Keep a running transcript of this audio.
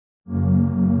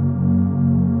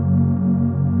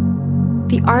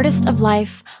The artist of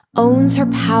life owns her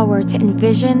power to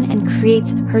envision and create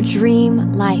her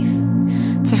dream life.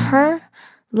 To her,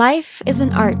 life is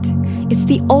an art. It's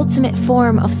the ultimate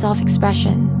form of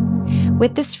self-expression.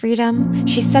 With this freedom,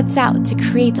 she sets out to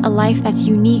create a life that's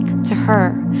unique to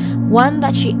her, one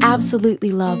that she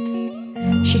absolutely loves.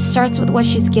 She starts with what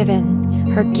she's given,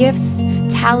 her gifts,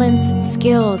 talents,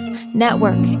 skills,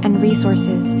 network, and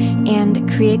resources,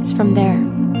 and creates from there.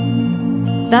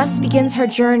 Thus begins her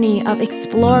journey of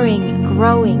exploring,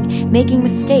 growing, making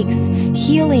mistakes,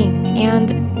 healing,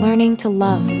 and learning to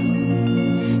love.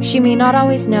 She may not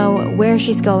always know where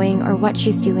she's going or what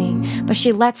she's doing, but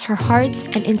she lets her heart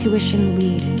and intuition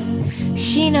lead.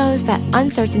 She knows that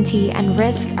uncertainty and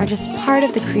risk are just part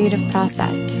of the creative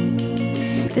process.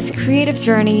 This creative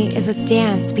journey is a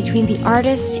dance between the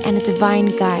artist and a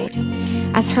divine guide.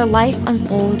 As her life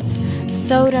unfolds,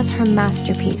 so does her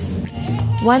masterpiece.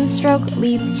 One stroke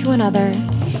leads to another,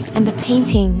 and the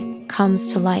painting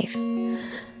comes to life.